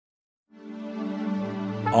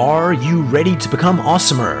Are you ready to become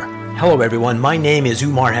awesomer? Hello everyone, my name is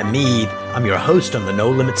Umar Hamid. I'm your host on the No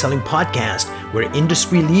Limit Selling podcast, where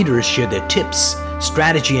industry leaders share their tips,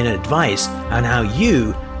 strategy, and advice on how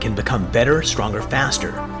you can become better, stronger,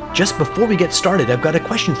 faster. Just before we get started, I've got a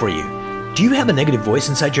question for you. Do you have a negative voice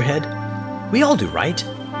inside your head? We all do, right?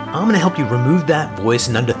 I'm going to help you remove that voice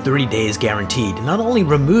in under 30 days guaranteed. Not only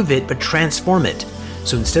remove it, but transform it.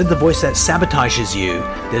 So instead of the voice that sabotages you,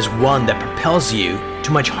 there's one that propels you to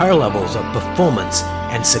much higher levels of performance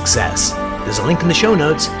and success. There's a link in the show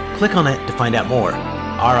notes. Click on it to find out more.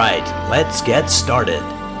 All right, let's get started.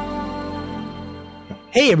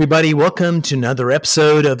 Hey everybody, welcome to another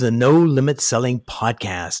episode of the No Limit Selling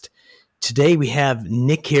podcast. Today we have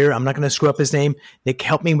Nick here. I'm not going to screw up his name. Nick,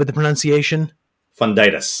 help me with the pronunciation.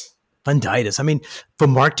 Funditis. I mean, for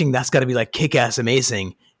marketing, that's got to be like kick-ass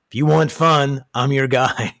amazing. If you want fun, I'm your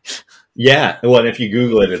guy. Yeah. Well, and if you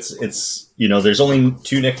Google it, it's there's only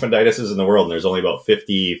 2 Nick Funditises in the world, and there's only about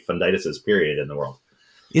 50 Funditises, period, in the world.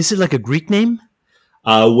 Is it like a Greek name?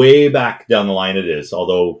 Way back down the line it is,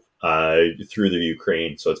 although through the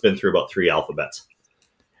Ukraine. So it's been through about 3 alphabets.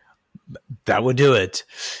 That would do it.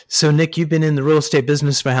 So, Nick, you've been in the real estate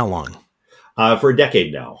business for how long? For a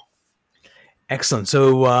decade now. Excellent.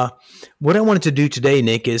 So what I wanted to do today,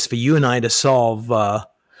 Nick, is for you and I to solve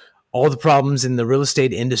all the problems in the real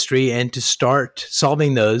estate industry and to start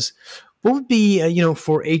solving those. What would be,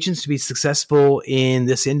 for agents to be successful in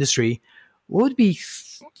this industry, what would be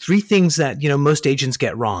 3 things that, most agents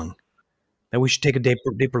get wrong that we should take a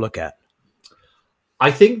deeper look at? I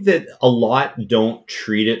think that a lot don't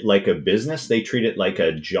treat it like a business. They treat it like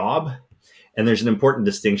a job. And there's an important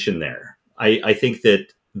distinction there. I think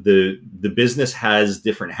that the business has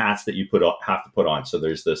different hats that you have to put on. So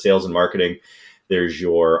there's the sales and marketing, there's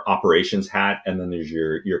your operations hat, and then there's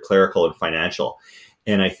your clerical and financial.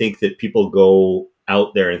 And I think that people go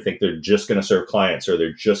out there and think they're just going to serve clients or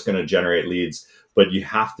they're just going to generate leads, but you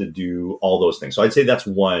have to do all those things. So I'd say that's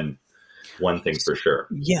one thing for sure.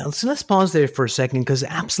 Yeah. So let's pause there for a second, because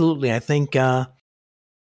absolutely, I think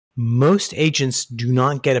most agents do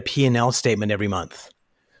not get a P&L statement every month.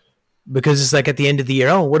 Because it's like at the end of the year,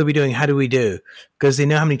 oh, what are we doing? How do we do? Because they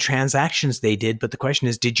know how many transactions they did. But the question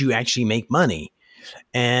is, did you actually make money?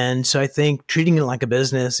 And so I think treating it like a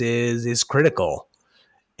business is critical.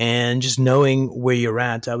 And just knowing where you're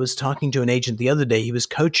at. I was talking to an agent the other day. He was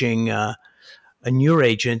coaching a newer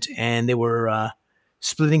agent, and they were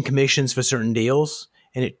splitting commissions for certain deals.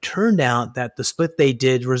 And it turned out that the split they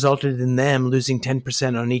did resulted in them losing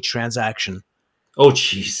 10% on each transaction. Oh,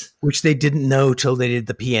 geez. Which they didn't know till they did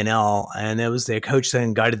the P&L. And it was their coach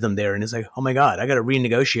that guided them there. And it's like, oh my God, I got to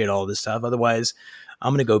renegotiate all this stuff. Otherwise,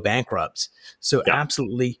 I'm going to go bankrupt. So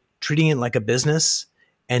Absolutely treating it like a business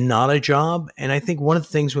and not a job. And I think one of the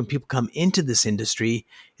things when people come into this industry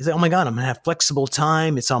is like, oh my God, I'm going to have flexible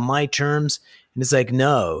time. It's on my terms. And it's like,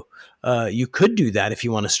 no, you could do that if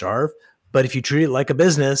you want to starve. But if you treat it like a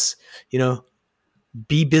business,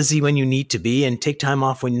 be busy when you need to be and take time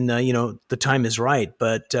off when, the time is right.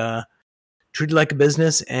 But treat it like a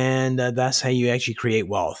business, and that's how you actually create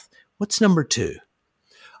wealth. What's number 2?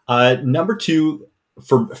 Number 2,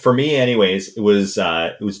 for me anyways, it was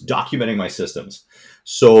documenting my systems.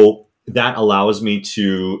 So that allows me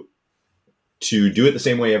to do it the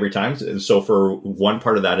same way every time. So for one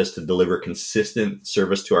part of that is to deliver consistent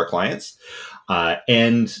service to our clients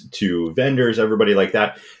and to vendors, everybody like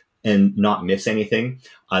that, and not miss anything.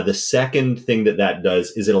 The second thing that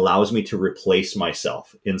does is it allows me to replace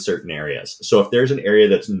myself in certain areas. So if there's an area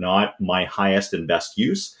that's not my highest and best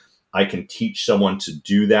use, I can teach someone to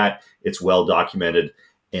do that. It's well documented,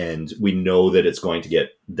 and we know that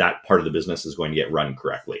that part of the business is going to get run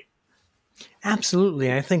correctly.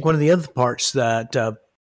 Absolutely. I think one of the other parts that,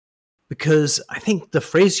 because I think the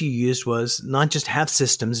phrase you used was not just have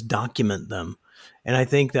systems, document them. And I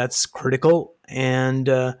think that's critical. And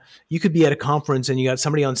you could be at a conference and you got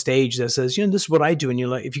somebody on stage that says, this is what I do. And you're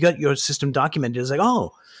like, if you got your system documented, it's like,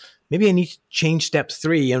 oh, maybe I need to change step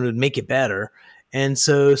 3 and it would make it better. And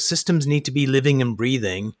so systems need to be living and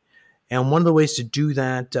breathing. And one of the ways to do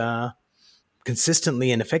that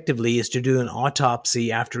consistently and effectively is to do an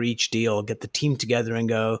autopsy after each deal, get the team together and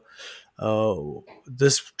go, oh,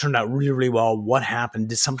 this turned out really, really well. What happened?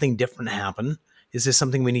 Did something different happen? Is this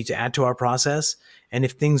something we need to add to our process? And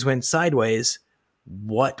if things went sideways,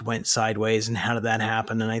 what went sideways and how did that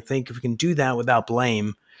happen? And I think if we can do that without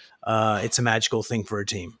blame, it's a magical thing for a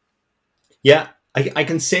team. Yeah, I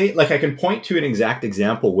can say, I can point to an exact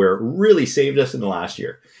example where it really saved us in the last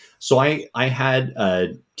year. So I had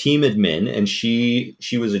a team admin, and she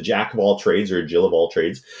was a jack of all trades, or a Jill of all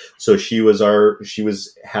trades. So she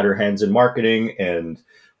had her hands in marketing and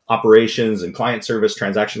operations and client service,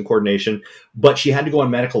 transaction coordination, but she had to go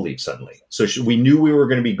on medical leave suddenly. So we knew we were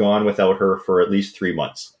going to be gone without her for at least 3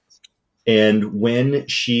 months. And when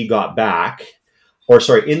she got back, or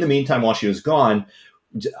sorry, in the meantime, while she was gone,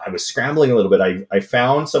 I was scrambling a little bit. I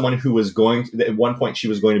found someone who was at one point, she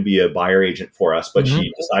was going to be a buyer agent for us, but Mm-hmm.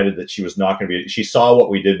 she decided that she was not going to be. She saw what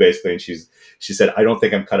we did basically, and she said, "I don't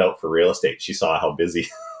think I'm cut out for real estate." She saw how busy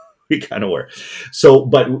we kind of were. So,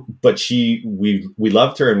 but we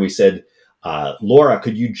loved her, and we said, Laura,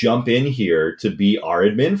 could you jump in here to be our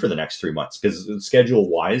admin for the next 3 months? Because schedule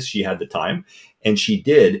wise, she had the time, and she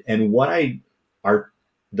did. And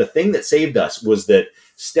the thing that saved us was that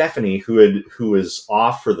Stephanie, who was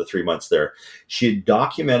off for the 3 months there, she had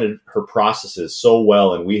documented her processes so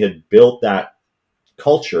well, and we had built that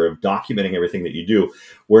culture of documenting everything that you do.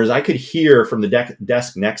 Whereas I could hear from the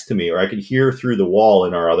desk next to me, or I could hear through the wall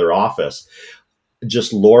in our other office,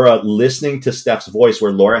 just Laura listening to Steph's voice,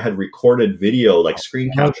 where Laura had recorded video, like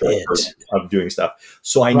screen Love capture it. of doing stuff.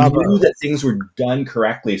 So I knew Bravo. that things were done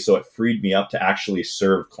correctly. So it freed me up to actually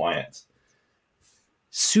serve clients.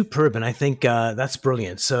 Superb. And I think that's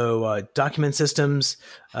brilliant. So document systems,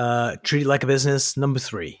 treat it like a business. Number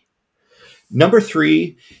 3. Number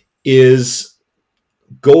 3 is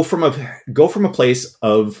go from a place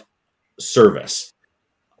of service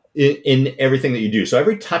in everything that you do. So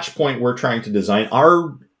every touch point we're trying to design,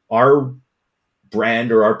 our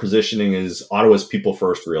brand or our positioning is Ottawa's people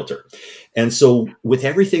first realtor. And so with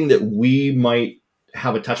everything that we might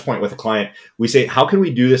have a touch point with a client, we say, how can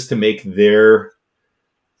we do this to make their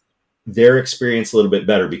experience a little bit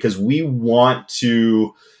better? Because we want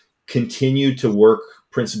to continue to work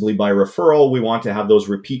principally by referral. We want to have those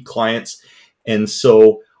repeat clients. And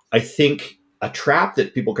so I think a trap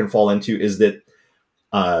that people can fall into is that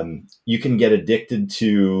you can get addicted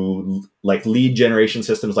to like lead generation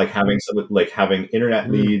systems, like having internet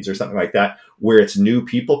Mm. leads or something like that, where it's new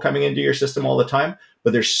people coming into your system all the time.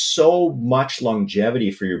 But there's so much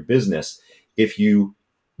longevity for your business if you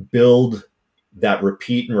build that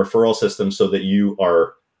repeat and referral system so that you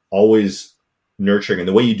are always nurturing. And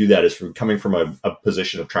the way you do that is coming from a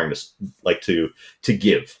position of trying to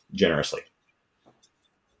give generously.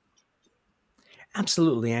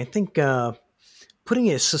 Absolutely. I think putting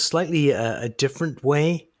it so slightly a different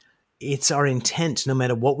way, it's our intent, no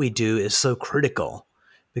matter what we do, is so critical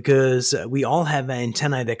because we all have an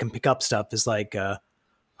antennae that can pick up stuff. It's like,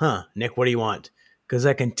 Nick, what do you want? Because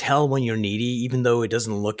I can tell when you're needy, even though it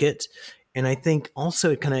doesn't look it. And I think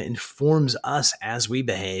also it kind of informs us as we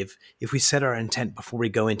behave if we set our intent before we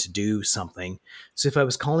go in to do something. So if I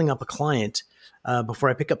was calling up a client before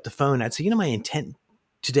I pick up the phone, I'd say, my intent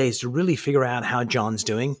today is to really figure out how John's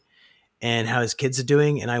doing and how his kids are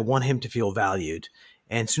doing, and I want him to feel valued.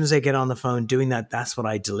 And as soon as I get on the phone doing that, that's what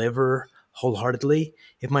I deliver wholeheartedly.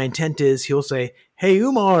 If my intent is, he'll say, "Hey,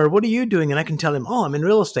 Umar, what are you doing?" And I can tell him, "Oh, I'm in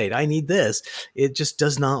real estate. I need this." It just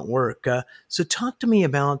does not work. So talk to me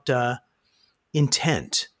about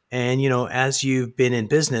intent. And, as you've been in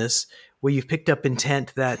business, where you've picked up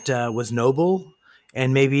intent that was noble,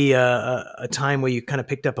 and maybe a time where you kind of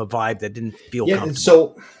picked up a vibe that didn't feel Yeah. And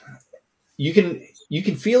comfortable. so you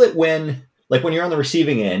can feel it when you're on the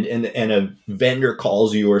receiving end, and a vendor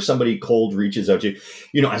calls you or somebody cold reaches out to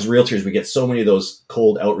you. As realtors, we get so many of those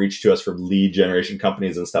cold outreach to us from lead generation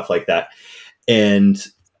companies and stuff like that. And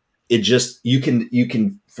it just, you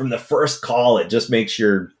can from the first call, it just makes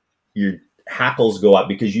your hackles go up,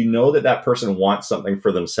 because that person wants something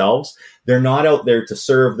for themselves. They're not out there to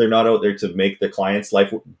serve. They're not out there to make the client's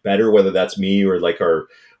life better, whether that's me or like our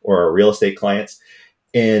real estate clients.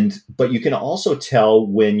 But you can also tell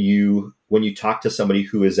when you talk to somebody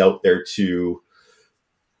who is out there to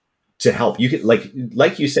help. You can,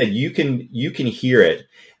 like you said, you can hear it.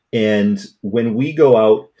 And when we go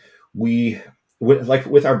out,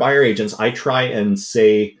 with our buyer agents, I try and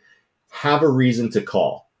say, have a reason to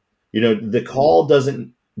call. The call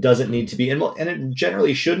doesn't need to be, and it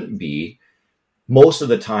generally shouldn't be most of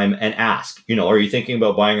the time, and ask, are you thinking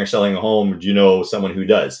about buying or selling a home? Do you know someone who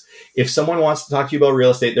does? If someone wants to talk to you about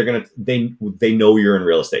real estate, they know you're in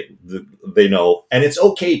real estate. They know, and it's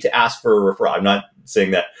okay to ask for a referral. I'm not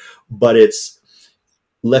saying that, but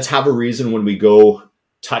let's have a reason when we go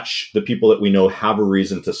touch the people that we know, have a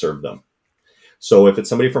reason to serve them. So if it's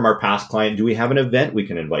somebody from our past client, do we have an event we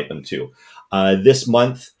can invite them to? This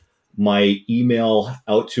month, my email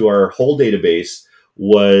out to our whole database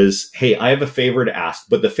was, "Hey, I have a favor to ask."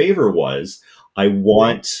 But the favor was, I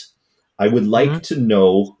want I would like Hmm. to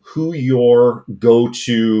know who your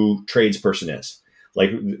go-to tradesperson is.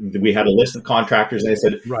 Like we had a list of contractors, and I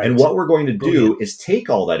said, and Right. what we're going to Brilliant. do is take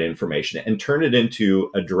all that information and turn it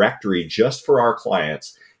into a directory just for our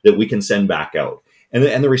clients that we can send back out.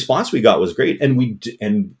 And the response we got was great, and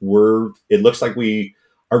it looks like we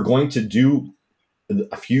are going to do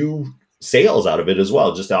a few sales out of it as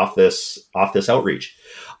well, just off this outreach.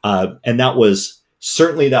 And that was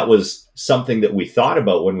something that we thought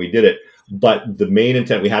about when we did it. But the main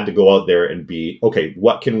intent, we had to go out there and be okay.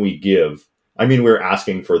 What can we give? I mean, we were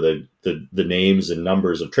asking for the names and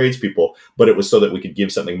numbers of tradespeople, but it was so that we could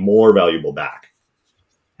give something more valuable back.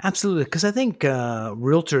 Absolutely. Because I think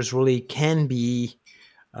realtors really can be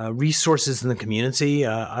resources in the community.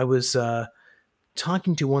 I was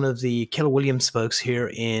talking to one of the Keller Williams folks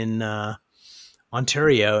here in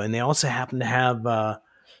Ontario, and they also happen to have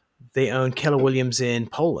they own Keller Williams in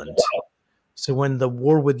Poland. So when the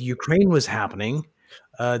war with Ukraine was happening,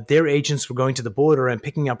 their agents were going to the border and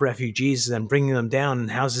picking up refugees and bringing them down in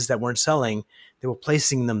houses that weren't selling. They were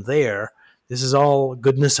placing them there. This is all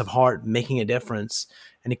goodness of heart making a difference.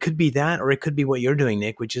 And it could be that, or it could be what you're doing,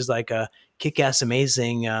 Nick, which is like a kick ass,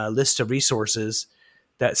 amazing list of resources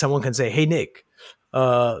that someone can say, hey, Nick,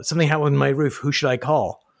 something happened with my roof. Who should I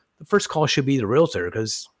call? The first call should be the realtor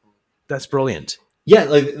because that's brilliant. Yeah,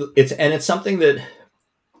 like it's something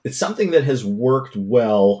that has worked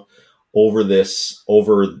well over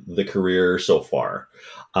the career so far.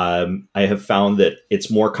 I have found that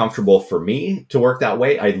it's more comfortable for me to work that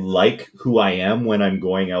way. I like who I am when I'm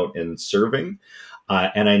going out and serving,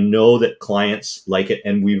 and I know that clients like it.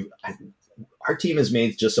 And our team has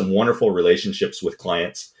made just some wonderful relationships with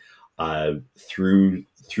clients through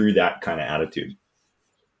that kind of attitude.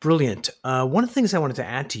 Brilliant. One of the things I wanted to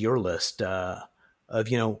add to your list of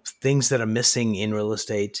things that are missing in real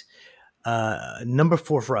estate. Number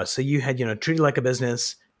 4 for us. So you had treat it like a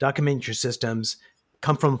business, document your systems,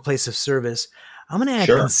 come from a place of service. I'm going to add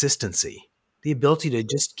Sure. consistency, the ability to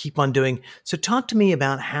just keep on doing. So talk to me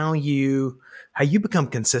about how you become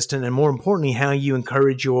consistent, and more importantly, how you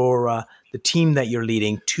encourage the team that you're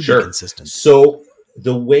leading to be Sure. consistent. So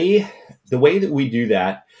the way that we do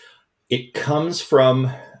that, it comes from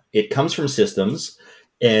systems,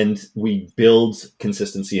 and we build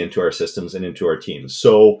consistency into our systems and into our teams.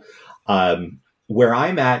 So where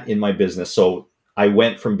I'm at in my business, so I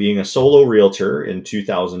went from being a solo realtor in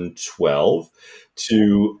 2012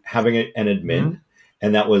 to having an Mhm. admin,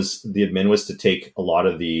 and the admin was to take a lot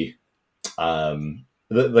of the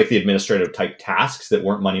administrative type tasks that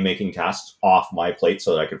weren't money making tasks off my plate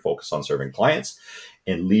so that I could focus on serving clients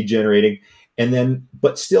and lead generating. And then,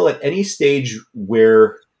 but still, at any stage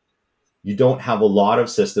where you don't have a lot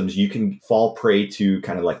of systems, you can fall prey to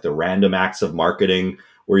kind of like the random acts of marketing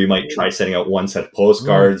where you might try sending out one set of Mm.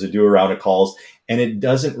 postcards or do a round of calls, and it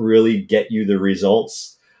doesn't really get you the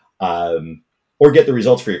results, or get the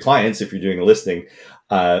results for your clients if you're doing a listing,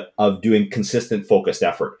 of doing consistent, focused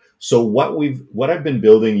effort. So what I've been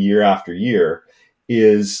building year after year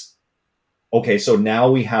is okay. So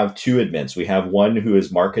now we have two admins. We have one who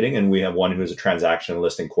is marketing, and we have one who is a transaction and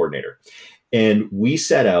listing coordinator. And we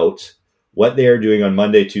set out what they are doing on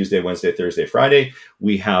Monday, Tuesday, Wednesday, Thursday, Friday.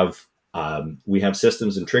 We have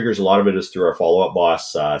systems and triggers. A lot of it is through our Follow Up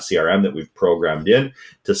Boss CRM that we've programmed in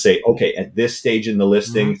to say, okay, at this stage in the Mhm.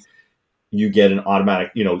 listing, you get an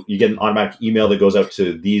automatic email that goes out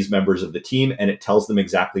to these members of the team, and it tells them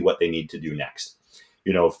exactly what they need to do next.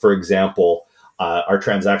 For example, our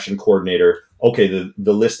transaction coordinator, okay,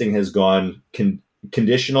 the listing has gone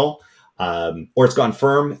conditional, or it's gone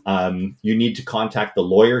firm. You need to contact the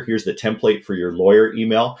lawyer. Here's the template for your lawyer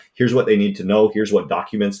email. Here's what they need to know. Here's what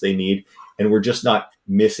documents they need. And we're just not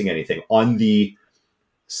missing anything. On the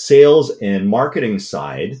sales and marketing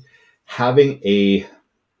side, having a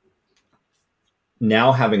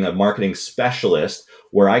having a marketing specialist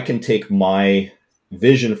where I can take my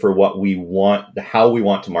vision for what we want, how we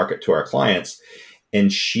want to market to our clients,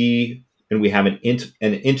 and we have an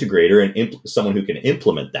integrator and someone who can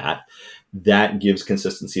implement that. That gives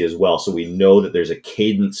consistency as well. So we know that there's a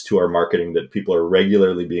cadence to our marketing, that people are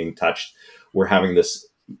regularly being touched. We're having this.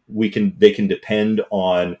 They can depend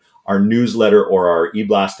on our newsletter or our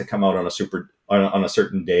e-blast to come out on a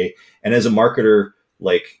certain day. And as a marketer,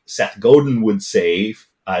 like Seth Godin would say,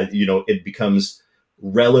 it becomes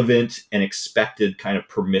relevant and expected kind of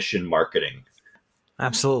permission marketing.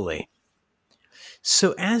 Absolutely.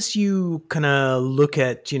 So as you kind of look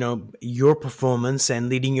at, your performance and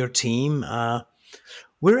leading your team,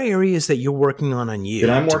 where are areas that you're working on That you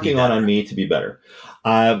I'm to be working on better? me to be better.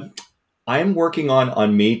 Uh, I'm working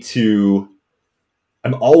on me to.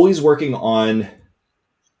 I'm always working on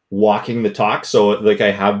walking the talk. So like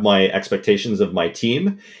I have my expectations of my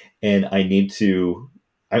team, and I need to.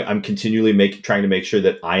 I'm continually trying to make sure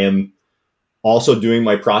that I am also doing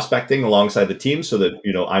my prospecting alongside the team, so that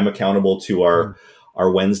I'm accountable to Mm.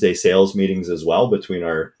 our Wednesday sales meetings as well between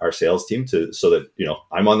our sales team, to so that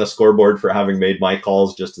I'm on the scoreboard for having made my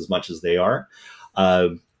calls just as much as they are. Uh,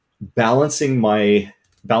 balancing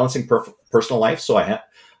personal life. So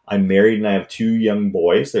I'm married and I have two young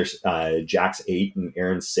boys. There's Jack's 8 and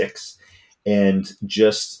Aaron's 6, and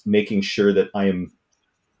just making sure that I am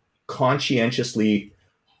conscientiously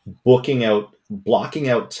blocking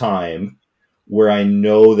out time where I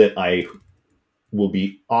know that I will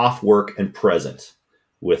be off work and present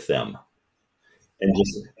with them. And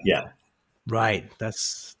just, yeah. Right.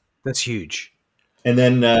 That's huge. And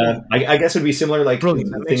then I guess it'd be similar, like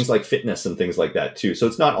Brilliant. That makes things like fitness and things like that too. So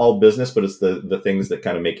it's not all business, but it's the things that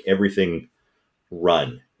kind of make everything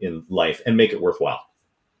run in life and make it worthwhile.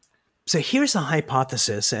 So here's a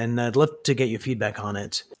hypothesis, and I'd love to get your feedback on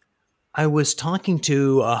it. I was talking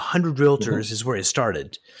to 100 Mm-hmm. realtors is where it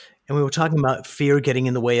started. And we were talking about fear getting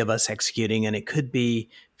in the way of us executing. And it could be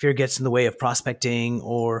fear gets in the way of prospecting,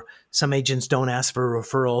 or some agents don't ask for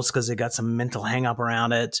referrals because they got some mental hang up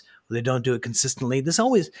around it, or they don't do it consistently. There's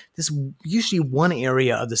usually one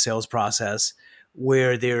area of the sales process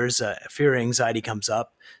where there's fear or anxiety comes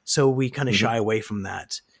up. So we kind of Mm-hmm. shy away from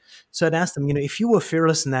that. So I'd ask them, if you were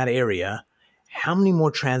fearless in that area, how many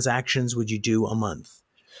more transactions would you do a month?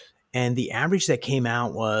 And the average that came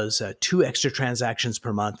out was 2 extra transactions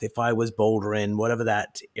per month if I was bolder in whatever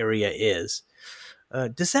that area is.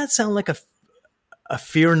 Does that sound like a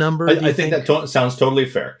fair number, do I you think think? that sounds totally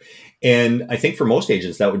fair. And I think for most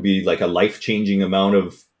agents, that would be like a life changing amount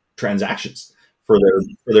of transactions for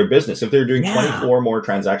their business. If they're doing Yeah. 24 more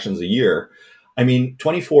transactions a year, I mean,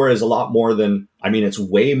 24 is a lot more than, I mean, it's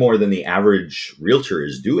way more than the average realtor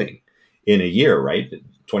is doing in a year, right?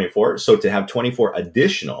 24. So to have 24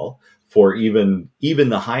 additional for even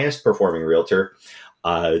the highest performing realtor,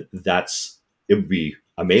 it would be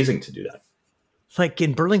amazing to do that. Like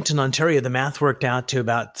in Burlington, Ontario, the math worked out to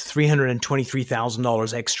about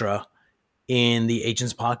 $323,000 extra in the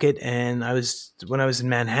agent's pocket. And when I was in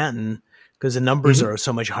Manhattan, because the numbers Mm-hmm. are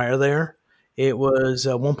so much higher there, it was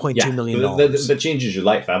 $1.2 Yeah, million dollars. that changes your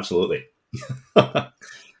life. Absolutely.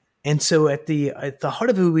 And so at the heart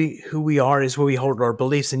of who we are is where we hold our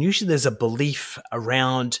beliefs, and usually there's a belief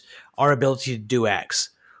around our ability to do X,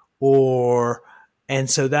 or and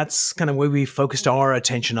so that's kind of where we focused our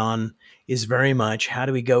attention on, is very much how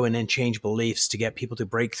do we go in and change beliefs to get people to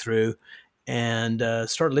break through and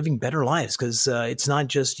start living better lives, because it's not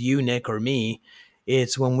just you, Nick, or me.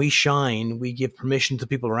 It's when we shine, we give permission to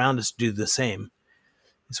people around us to do the same.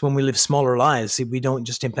 It's when we live smaller lives. See, we don't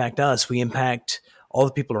just impact us, we impact all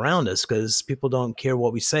the people around us, because people don't care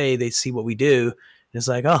what we say. They see what we do. And it's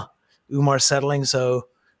like, oh, Umar's settling, so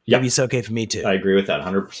Yeah, maybe it's okay for me too. I agree with that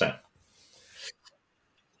 100%.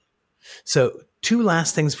 So, two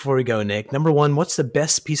last things before we go, Nick. Number one, what's the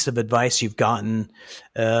best piece of advice you've gotten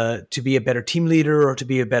to be a better team leader or to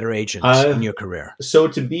be a better agent in Uh, your career? so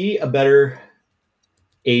to be a better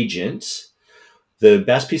agent, the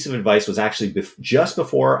best piece of advice was actually just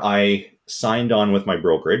before I signed on with my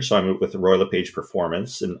brokerage. So I'm with Royal LePage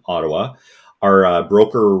Performance in Ottawa. Our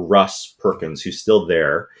broker, Russ Perkins, who's still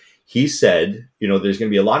there, he said, there's going to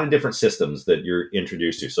be a lot of different systems that you're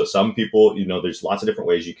introduced to. So some people, there's lots of different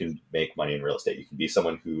ways you can make money in real estate. You can be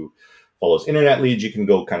someone who follows internet leads. You can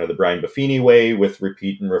go kind of the Brian Buffini way with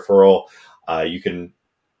repeat and referral. You can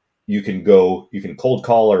cold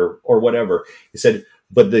call or whatever. He said,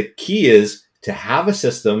 but the key is to have a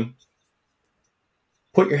system,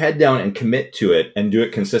 put your head down and commit to it and do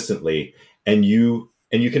it consistently. And you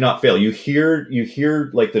cannot fail. You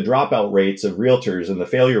hear like the dropout rates of realtors and the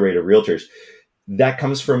failure rate of realtors. That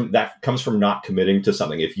comes from not committing to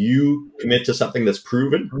something. If you commit to something that's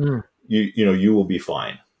proven, Mm. you will be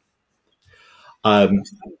fine. Um,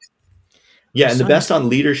 Well, yeah, and the best on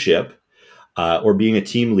leadership or being a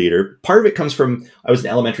team leader. Part of it comes from, I was an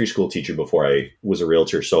elementary school teacher before I was a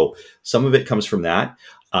realtor. So some of it comes from that.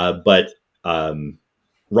 But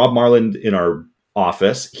Rob Marland in our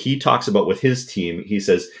office, he talks about with his team, he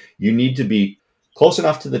says, you need to be close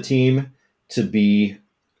enough to the team to be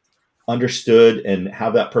understood and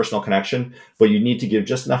have that personal connection, but you need to give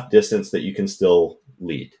just enough distance that you can still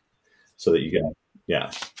lead so that you can,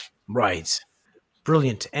 yeah. right.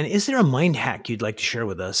 Brilliant. And is there a mind hack you'd like to share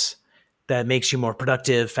with us that makes you more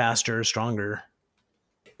productive, faster, stronger?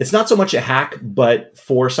 It's not so much a hack, but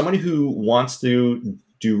for someone who wants to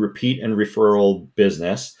do repeat and referral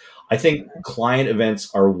business, I think client events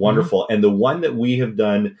are Mhm. wonderful. And the one that we have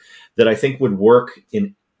done that I think would work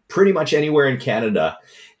in pretty much anywhere in Canada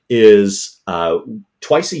is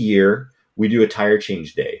twice a year we do a tire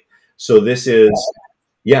change day. So this is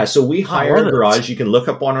so we hire a garage. You can look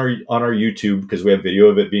up on our YouTube because we have video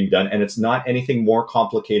of it being done, and it's not anything more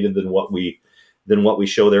complicated than what we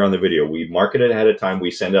show there on the video. We market it ahead of time.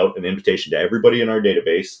 We send out an invitation to everybody in our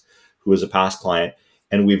database who is a past client,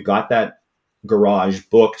 and we've got that garage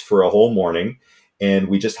booked for a whole morning, and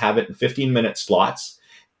we just have it in 15-minute slots,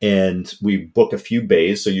 and we book a few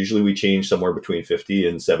bays. So usually we change somewhere between 50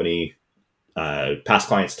 and 70 past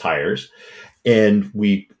clients' tires. And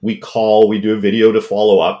we do a video to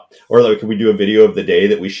follow up, or like we do a video of the day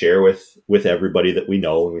that we share with everybody that we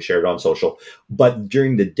know, and we share it on social. But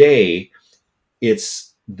during the day,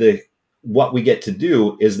 what we get to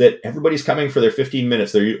do is that everybody's coming for their 15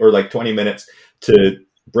 minutes or like 20 minutes to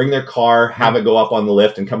bring their car, have it go up on the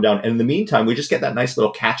lift and come down. And in the meantime, we just get that nice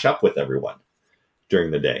little catch up with everyone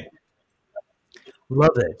during the day.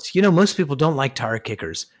 Love it. Most people don't like tire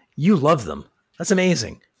kickers. You love them. That's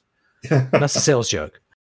amazing. That's a sales joke.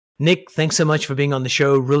 Nick, thanks so much for being on the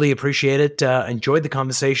show. Really appreciate it. Enjoyed the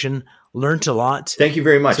conversation. Learned a lot. Thank you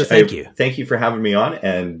very much. So thank you. Thank you for having me on.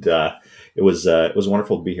 And it was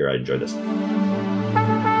wonderful to be here. I enjoyed this.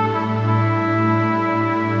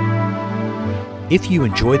 If you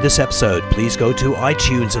enjoyed this episode, please go to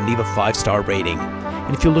iTunes and leave a 5-star rating.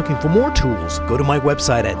 And if you're looking for more tools, go to my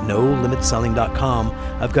website at nolimitselling.com.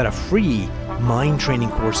 I've got a free mind training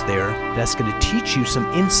course there that's going to teach you some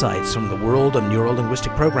insights from the world of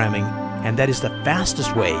neuro-linguistic programming, and that is the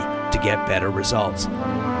fastest way to get better results.